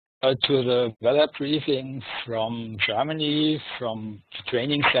to the weather briefing from Germany, from the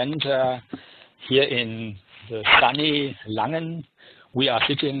training center here in the sunny Langen. We are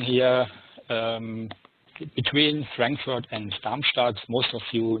sitting here between Frankfurt and Darmstadt. Most of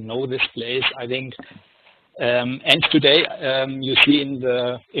you know this place, I think. And today, you see in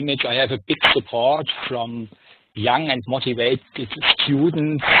the image, I have a big support from young and motivated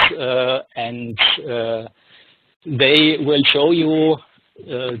students, and they will show you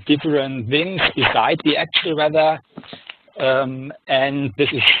different things beside the actual weather. And this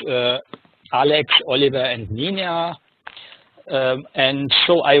is Alex, Oliver, and Nina. And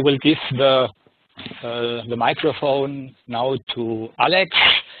so I will give the microphone now to Alex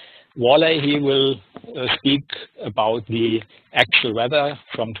Worley. He will speak about the actual weather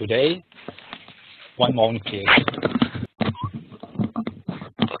from today. One moment, please.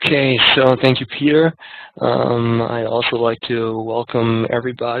 Okay, so thank you, Peter. I'd also like to welcome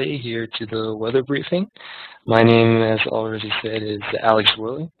everybody here to the weather briefing. My name, as already said, is Alex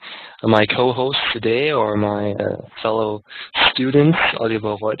Worley. My co-hosts today are my fellow students,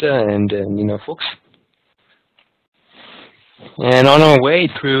 Oliver Reuter and Nina Fuchs. And on our way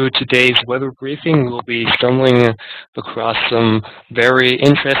through today's weather briefing, we'll be stumbling across some very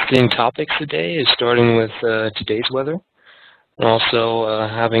interesting topics today, starting with today's weather. And also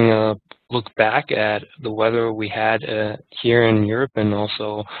having a look back at the weather we had here in Europe and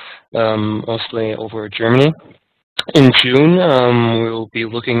also mostly over Germany. In June, we'll be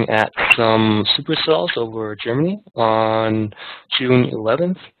looking at some supercells over Germany on June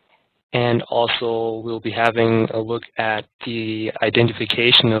 11th. And also we'll be having a look at the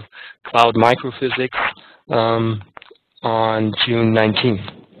identification of cloud microphysics on June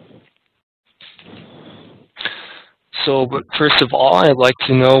 19th. So, but first of all, I'd like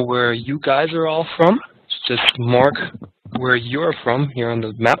to know where you guys are all from. Just mark where you're from here on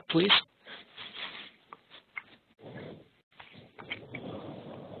the map, please.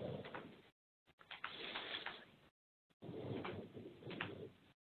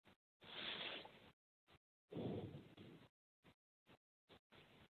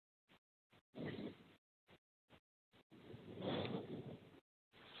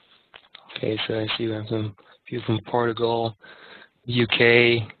 Okay, so I see we have some people from Portugal,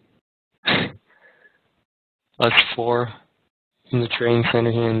 UK, us four from the training center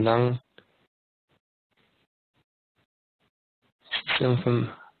here in Langen. Some from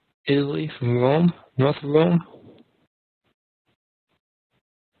Italy, from Rome, north of Rome.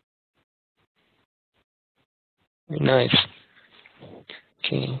 Very nice.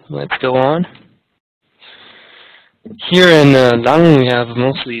 Okay, let's go on. Here in Langen, we have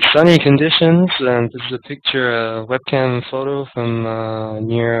mostly sunny conditions, and this is a picture, a webcam photo from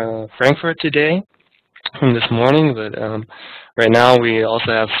near Frankfurt today, from this morning. But right now, we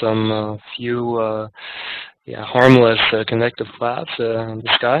also have some few harmless convective clouds in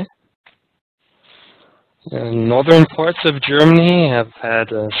the sky. Northern parts of Germany have had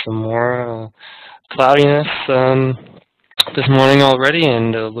some more cloudiness this morning already,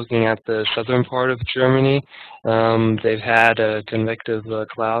 and looking at the southern part of Germany, they've had convective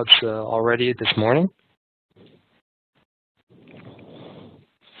clouds already this morning.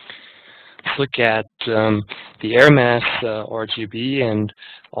 Let's look at the air mass RGB and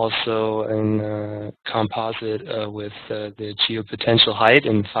also in composite with the geopotential height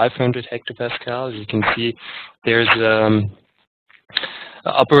in 500 hectopascal. As you can see, there's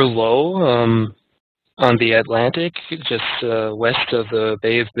upper low on the Atlantic, just west of the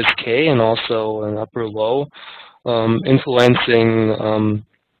Bay of Biscay, and also an upper low influencing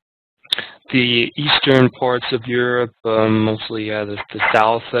the eastern parts of Europe, mostly the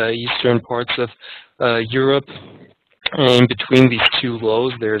southeastern parts of Europe. And between these two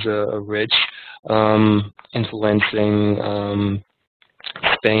lows, there's a ridge influencing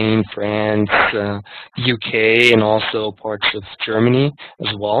Spain, France, the UK, and also parts of Germany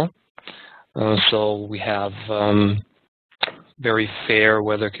as well. So we have very fair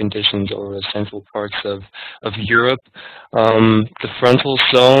weather conditions over the central parts of Europe. The frontal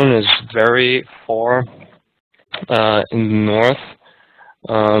zone is very far in the north.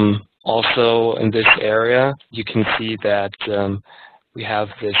 Also in this area, you can see that we have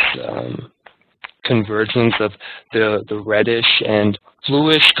this convergence of the reddish and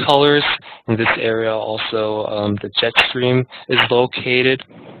bluish colors. In this area also the jet stream is located.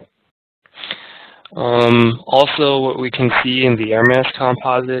 Also, what we can see in the air mass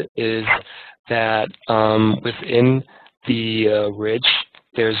composite is that within the ridge,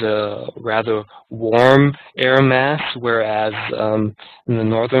 there's a rather warm air mass, whereas in the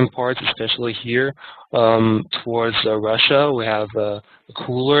northern parts, especially here, towards Russia, we have a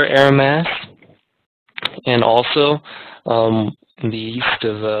cooler air mass. And also, in the east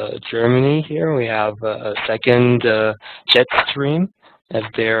of Germany here, we have a second jet stream, as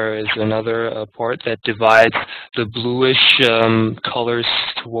there is another part that divides the bluish colors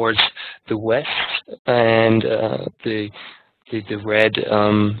towards the west and the red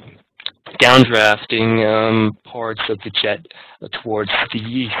downdrafting parts of the jet towards the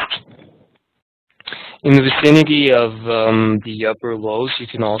east. In the vicinity of the upper lows, you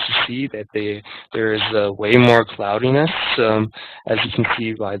can also see that there is way more cloudiness, as you can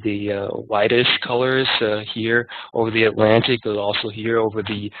see by the whitish colors here over the Atlantic, but also here over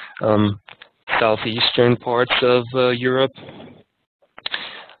the southeastern parts of Europe.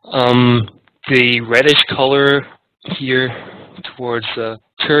 The reddish color here towards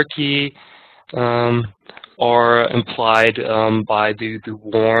Turkey are implied by the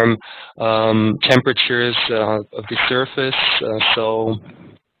warm temperatures of the surface. So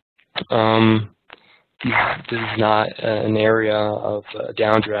this is not an area of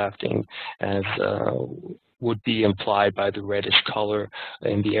downdrafting, as would be implied by the reddish color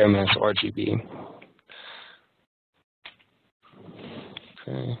in the air mass RGB.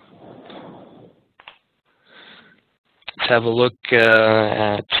 Okay. Let's have a look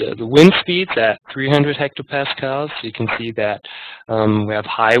at the wind speeds at 300 hectopascals. You can see that we have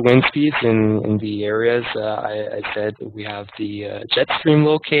high wind speeds in the areas I said we have the jet stream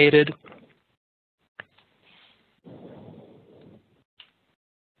located.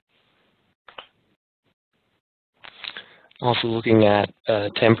 Also looking at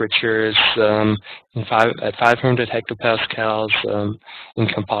temperatures at 500 hectopascals in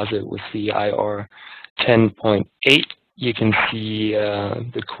composite with the IR 10.8. You can see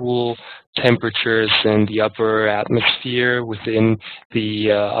the cool temperatures in the upper atmosphere within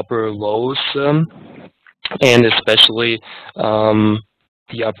the upper lows, and especially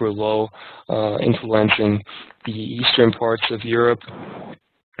the upper low influencing the eastern parts of Europe.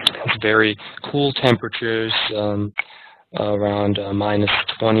 It's very cool temperatures, around minus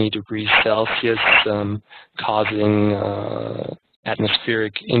 20 degrees Celsius, causing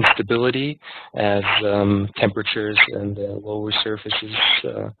atmospheric instability as temperatures and lower surfaces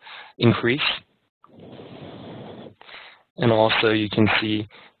increase. And also you can see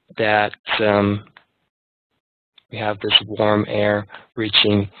that we have this warm air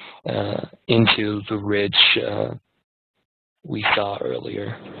reaching into the ridge we saw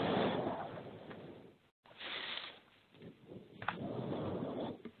earlier.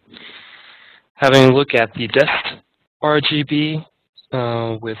 Having a look at the dust RGB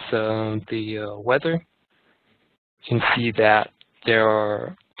with the weather, you can see that there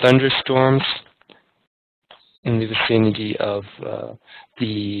are thunderstorms in the vicinity of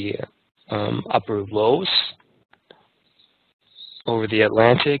the upper lows over the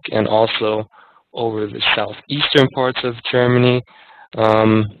Atlantic and also over the southeastern parts of Germany.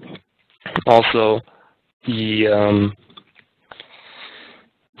 Also, the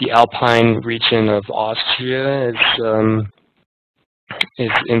alpine region of Austria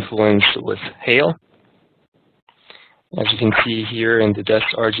is influenced with hail. As you can see here in the dust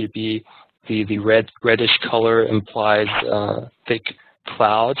RGB, the reddish color implies thick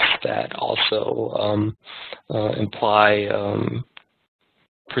clouds that also imply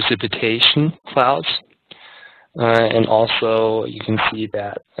precipitation clouds. And also you can see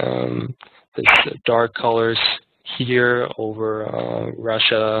that this dark colors here over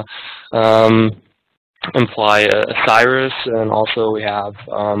Russia imply a cirrus, and also we have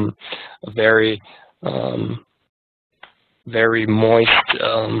a very moist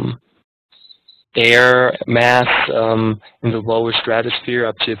air mass in the lower stratosphere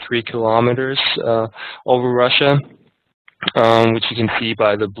up to 3 kilometers over Russia, which you can see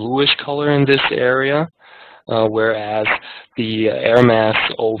by the bluish color in this area, whereas the air mass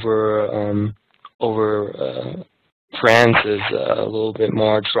over France is a little bit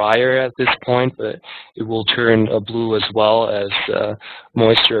more drier at this point, but it will turn blue as well as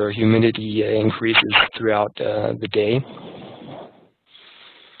moisture or humidity increases throughout the day.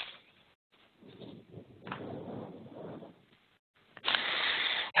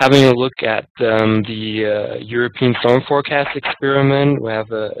 Having a look at the European storm forecast experiment, we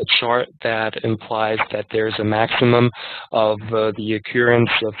have a chart that implies that there's a maximum of the occurrence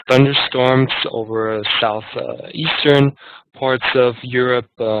of thunderstorms over southeastern parts of Europe.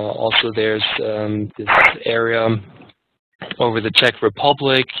 Also, there's this area over the Czech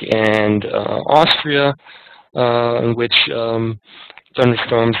Republic and Austria in which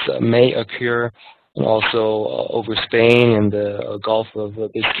thunderstorms may occur And also over Spain and the Gulf of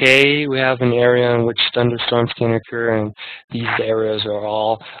Biscay, we have an area in which thunderstorms can occur, and these areas are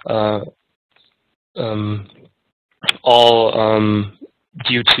all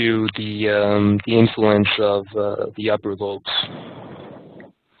due to the influence of the upper lobes.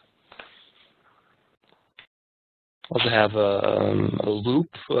 Also have a loop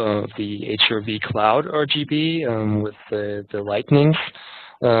of the HRV cloud RGB with the lightnings.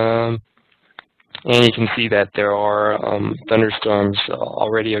 And you can see that there are thunderstorms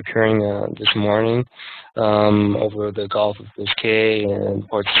already occurring this morning over the Gulf of Biscay and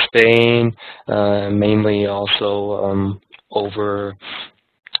parts of Spain, mainly also over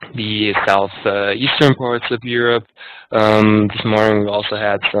the southeastern parts of Europe. This morning we also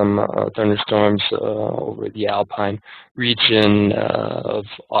had some thunderstorms over the Alpine region of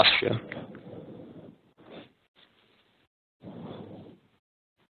Austria.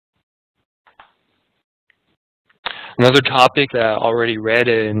 Another topic that I already read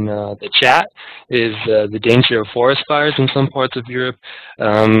in the chat is the danger of forest fires in some parts of Europe.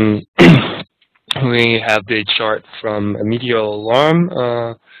 We have the chart from a Meteor-Alarm,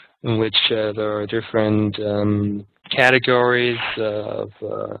 in which there are different categories of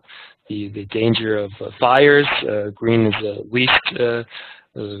the danger of fires. Green is the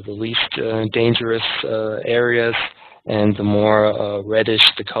least dangerous areas, and the more reddish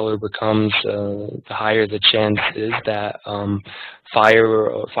the color becomes, the higher the chance is that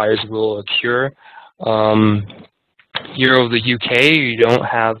fires will occur. Here over the UK, you don't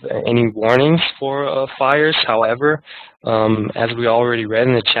have any warnings for fires. However, as we already read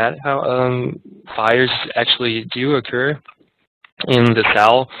in the chat, fires actually do occur in the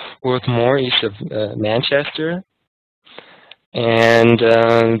Southwarth Moor east of Manchester. And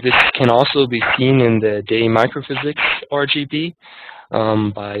this can also be seen in the day microphysics RGB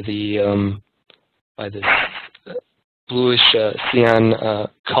by this bluish cyan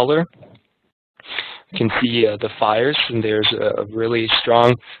color. You can see the fires, and there's a really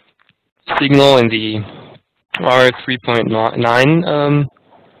strong signal in the R3.9,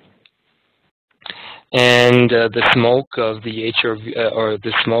 and the smoke of the HRV or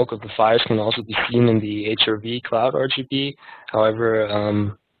the smoke of the fires can also be seen in the HRV cloud RGB.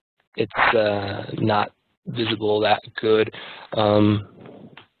 However, it's not visible that good.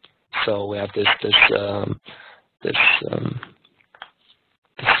 So we have this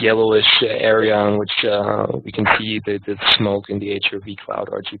yellowish area in which we can see the smoke in the HRV cloud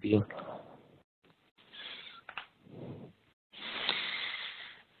RGB.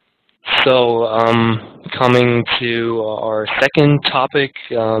 So coming to our second topic,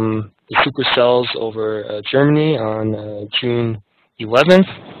 the supercells over Germany on June 11th.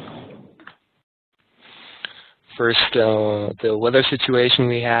 First, the weather situation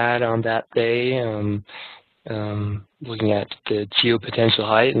we had on that day, looking at the geopotential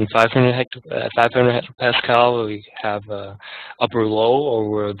height in 500 hectopascal, we have upper low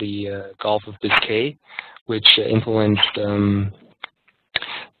over the Gulf of Biscay, which influenced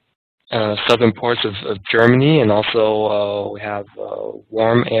southern parts of Germany, and also we have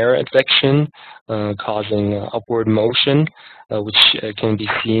warm air advection causing upward motion, which can be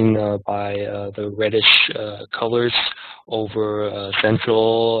seen by the reddish colors over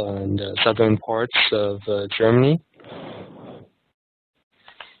central and southern parts of Germany.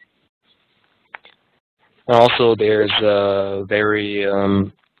 And also there's a very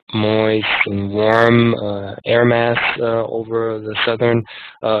moist and warm air mass over the southern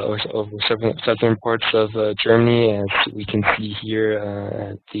southern parts of Germany, as we can see here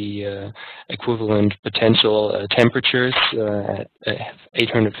at the equivalent potential temperatures at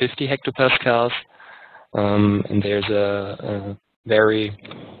 850 hectopascals. And there's a very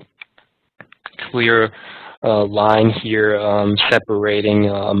clear line here separating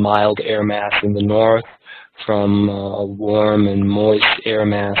a mild air mass in the north from a warm and moist air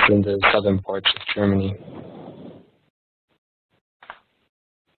mass in the southern parts of Germany.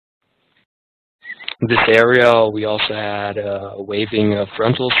 In this area, we also had a waving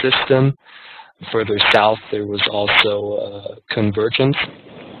frontal system. Further south, there was also convergence.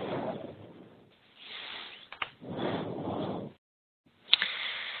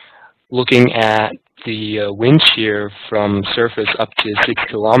 Looking at the wind shear from surface up to 6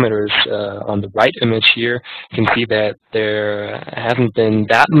 kilometers on the right image here, you can see that there hasn't been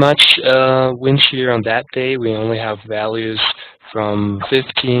that much wind shear on that day. We only have values from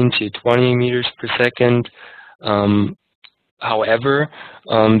 15 to 20 meters per second. However,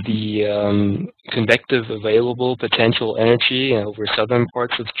 the convective available potential energy over southern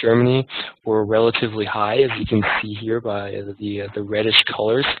parts of Germany were relatively high, as you can see here by the reddish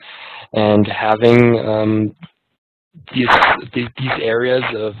colors, and having these areas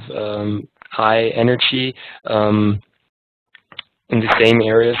of high energy in the same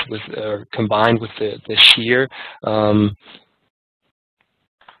areas with combined with the shear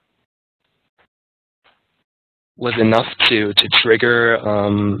was enough to trigger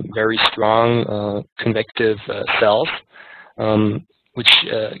very strong convective cells, which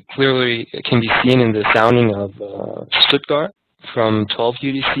clearly can be seen in the sounding of Stuttgart from 12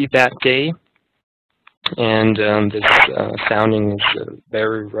 UTC that day. And this sounding is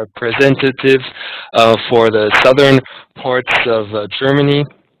very representative for the southern parts of Germany.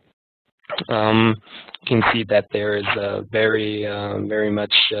 You can see that there is very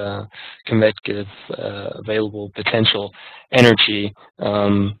much convective available potential energy,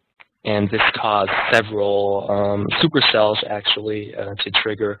 and this caused several supercells actually to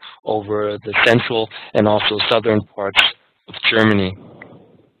trigger over the central and also southern parts of Germany.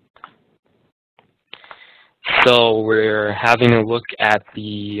 So we're having a look at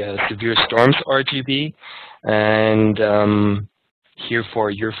the severe storms RGB, and here for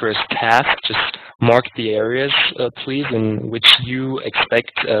your first task, just mark the areas, please, in which you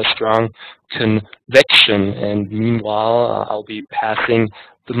expect strong convection. And meanwhile, I'll be passing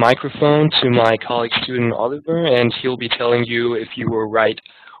the microphone to my colleague student Oliver, and he'll be telling you if you were right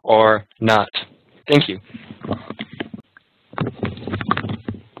or not. Thank you.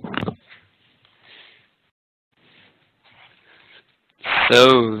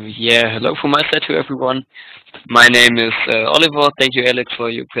 So, yeah, hello from my side to everyone. My name is Oliver. Thank you, Alex, for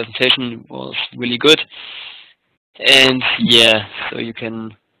your presentation. It was really good. And yeah, so you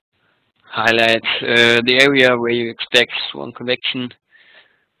can highlight the area where you expect strong convection.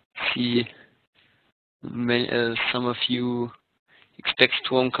 See, some of you expect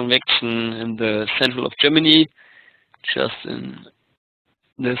strong convection in the central of Germany, just in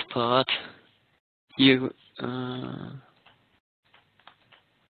this part here.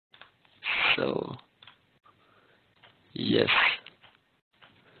 So, yes,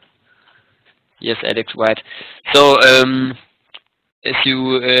 Alex, right. So, as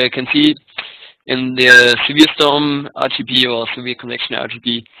you can see in the severe storm RGB or severe convection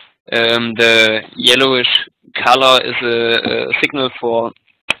RGB, the yellowish color is a signal for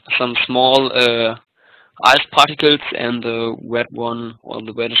some small ice particles, and the red one, or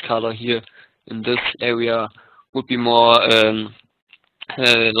the reddish color here in this area, would be more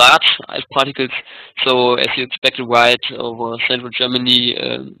large ice particles. So as you expected, right over central Germany,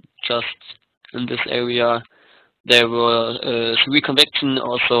 just in this area, there were severe convection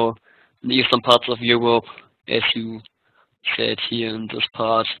also in the eastern parts of Europe, as you said here in this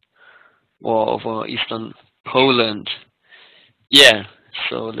part, or over eastern Poland. Yeah,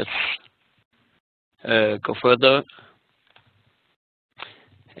 so let's go further.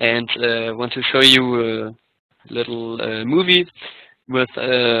 And I want to show you a little movie with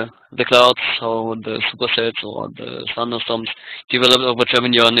the clouds, how the supercells or the thunderstorms developed over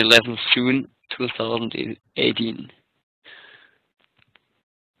Germany on 11th June 2018.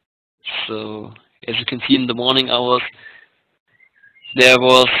 So, as you can see in the morning hours, there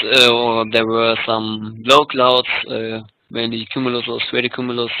were some low clouds, mainly cumulus or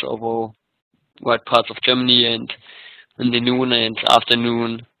stratocumulus over wide parts of Germany, and in the noon and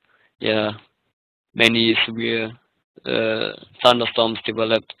afternoon, yeah, many severe thunderstorms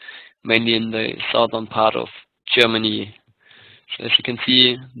developed, mainly in the southern part of Germany. So as you can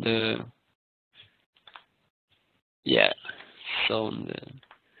see, so in the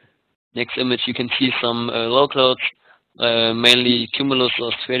next image you can see some low clouds, mainly cumulus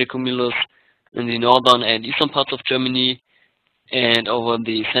or stratocumulus in the northern and eastern parts of Germany, and over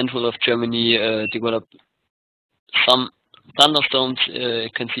the central of Germany developed some thunderstorms, you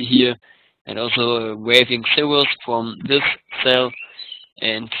can see here, and also waving zeros from this cell.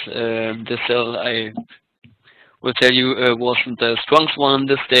 And this cell, I will tell you, wasn't the strongest one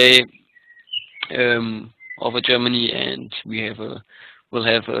this day over Germany, and we'll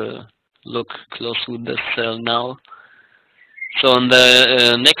have a look close to this cell now. So on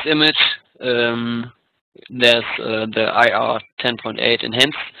the next image, there's the IR 10.8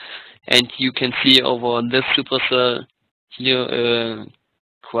 enhanced, and you can see over this supercell here,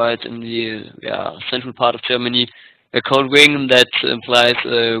 quite in the central part of Germany, a cold ring that implies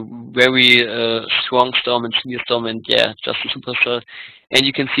a very strong storm and severe storm, and yeah, just a supercell. And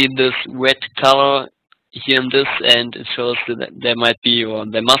you can see this red color here in this, and it shows that there might be, or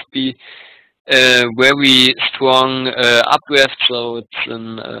there must be, very strong updraft, so it's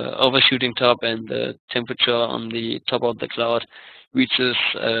an overshooting top, and the temperature on the top of the cloud reaches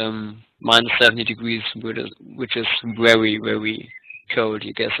minus 70 degrees, which is very, very cold,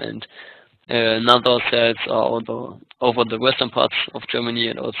 you guess. And none of those cells are over the western parts of Germany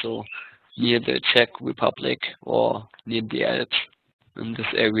and also near the Czech Republic or near the Alps in this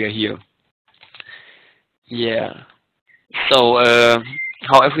area here. Yeah. So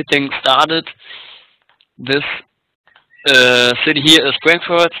how everything started. This city here is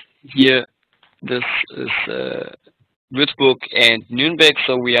Frankfurt. Here, this is Würzburg and Nuremberg.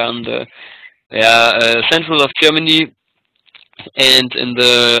 So we are in the central of Germany. And in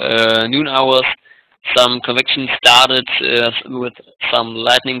the noon hours, some convection started with some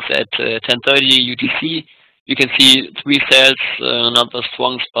lightnings at 10:30 UTC. You can see 3 cells, not the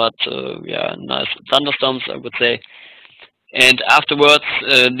strongest, but yeah, nice thunderstorms, I would say. And afterwards,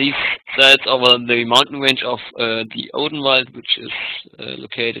 these cells over the mountain range of the Odenwald, which is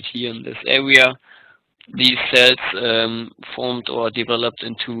located here in this area, these cells formed or developed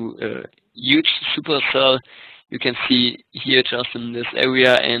into a huge supercell. You can see here just in this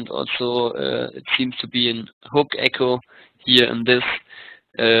area, and also it seems to be in hook echo here in this.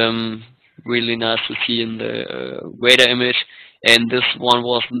 Really nice to see in the radar image. And this one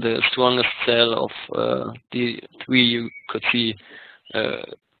was the strongest cell of the 3 you could see.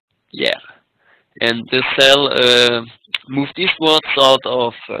 Yeah. And this cell moved eastwards out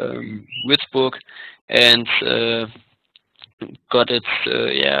of Würzburg and got its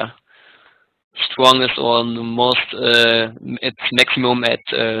strongest or the most its maximum at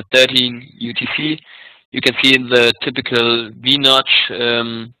 13 UTC. You can see the typical V notch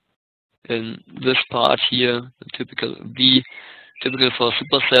in this part here, the typical V, typical for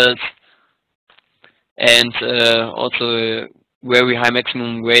supercells, and also very high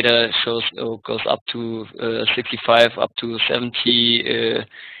maximum radar shows goes up to 65 up to 70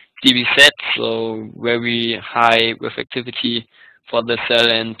 dBZ, so very high reflectivity for the cell,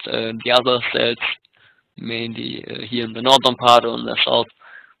 and the other cells, mainly here in the northern part or in the south,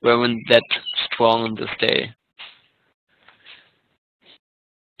 weren't that strong on this day.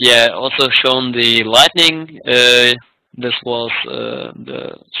 Yeah, also shown the lightning. This was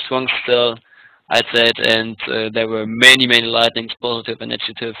the strongest cell, I'd said, and there were many lightnings, positive and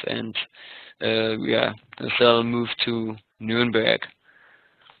negative, and yeah, the cell moved to Nuremberg.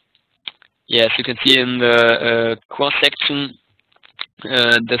 Yes, you can see in the cross section,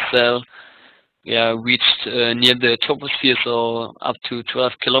 the cell reached near the troposphere, so up to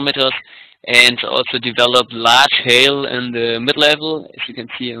 12 kilometers, and also developed large hail in the mid-level, as you can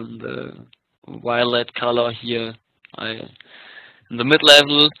see on the violet color here, in the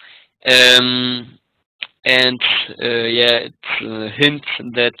mid-level. And yeah, it's a hint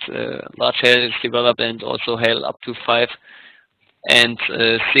that large hail is developed, and also hail up to 5 and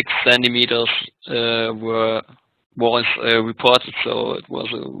 6 centimeters was reported, so it was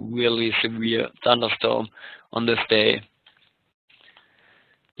a really severe thunderstorm on this day.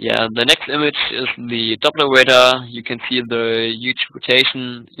 Yeah, the next image is the Doppler radar. You can see the huge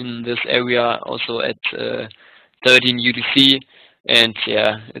rotation in this area, also at 13 UTC, and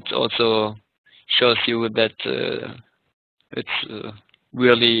yeah, it also shows you that it's a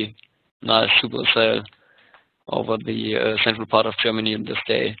really nice supercell over the central part of Germany in this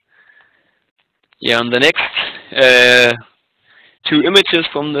day. Yeah, and the next 2 images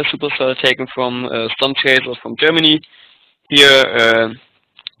from the supercell taken from storm chasers from Germany. Here,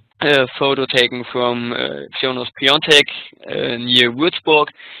 a photo taken from Jonas Piontek near Würzburg.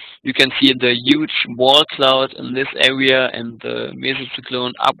 You can see the huge wall cloud in this area and the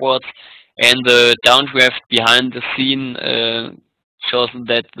mesocyclone upwards, and the downdraft behind the scene shows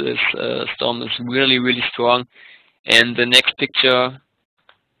that this storm is really strong. And the next picture,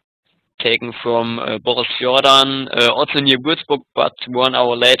 taken from Boris Jordan, also near Würzburg, but 1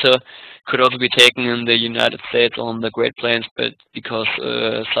 hour later, could also be taken in the United States on the Great Plains, but because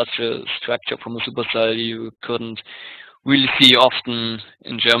such a structure from a supercell you couldn't really see often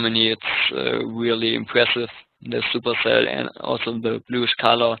in Germany. It's really impressive, the supercell, and also the bluish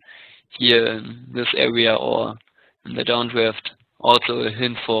color here in this area or in the downdraft, also a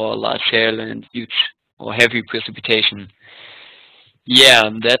hint for large hail and huge or heavy precipitation. Yeah,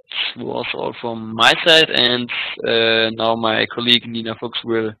 that was all from my side, and now my colleague Nina Fuchs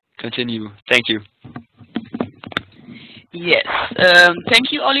will continue. Thank you. Yes,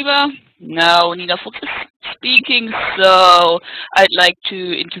 thank you, Oliver. Now Nina Fuchs is speaking, so I'd like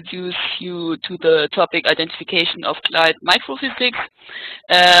to introduce you to the topic identification of climate microphysics.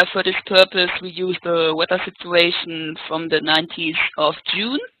 For this purpose, we use the weather situation from the 19th of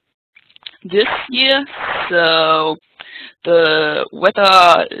June. this year. So the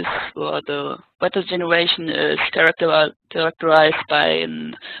weather is, or the weather generation is characterized by a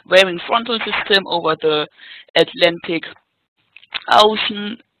varying frontal system over the Atlantic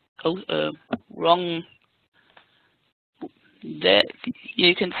Ocean. Wrong. There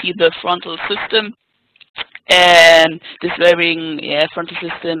you can see the frontal system, and this varying frontal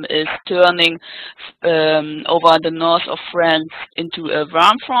system is turning over the north of France into a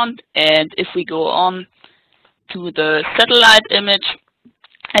warm front. And if we go on to the satellite image,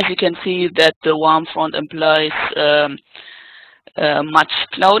 as you can see that the warm front implies much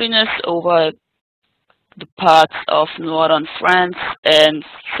cloudiness over the parts of northern France and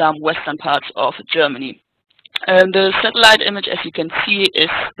some western parts of Germany. And the satellite image, as you can see, is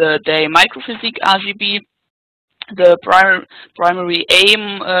the day microphysics RGB. The primary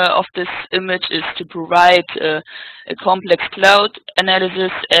aim of this image is to provide a complex cloud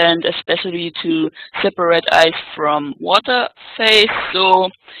analysis, and especially to separate ice from water phase. So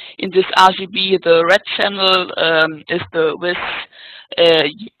in this RGB, the red channel is the width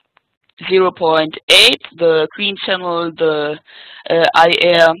 0.8, the green channel, the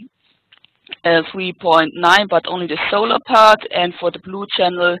IR 3.9, but only the solar part, and for the blue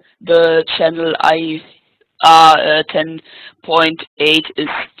channel, the channel IR 10.8 is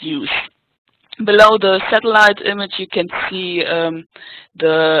used. Below the satellite image, you can see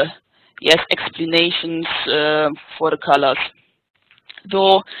the explanations for the colors.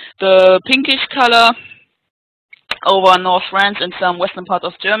 Though the pinkish color over North France and some western part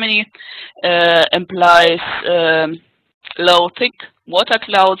of Germany implies low, thick water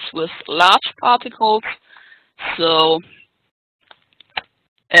clouds with large particles. So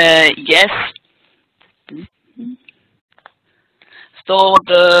yes. So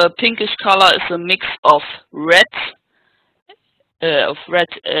the pinkish color is a mix of red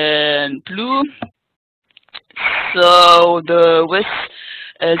and blue. So the width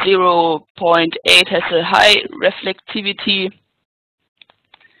 0.8 has a high reflectivity,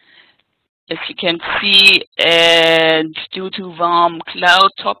 as you can see, and due to warm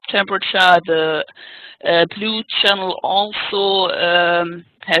cloud top temperature, the blue channel also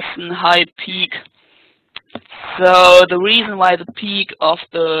has a high peak. So the reason why the peak of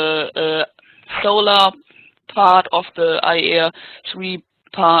the solar part of the IR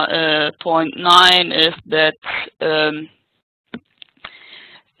 3.9 is that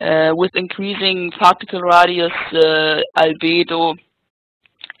with increasing particle radius, albedo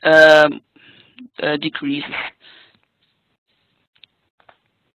decreases.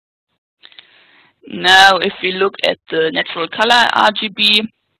 Now, if we look at the natural color RGB,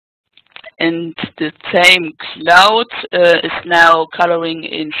 and the same cloud is now coloring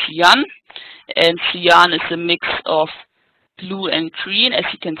in cyan, and cyan is a mix of blue and green, as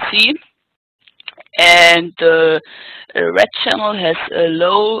you can see. And the red channel has a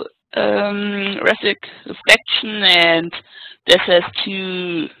low reflection, and this has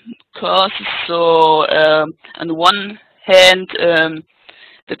two causes. So on the one hand, the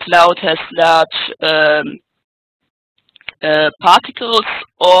cloud has large particles,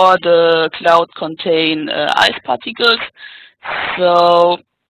 or the cloud contain ice particles. So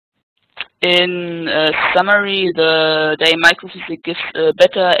in summary, the day microphysics gives a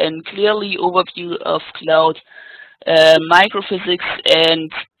better and clearly overview of cloud microphysics.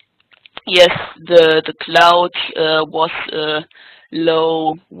 And yes, the cloud was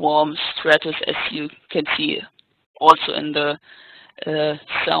low warm stratus, as you can see also in the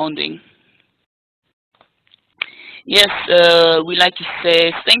sounding. Yes, we'd like to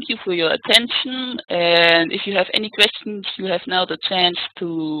say thank you for your attention, and if you have any questions, you have now the chance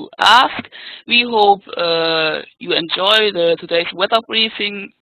to ask. We hope you enjoy today's weather briefing,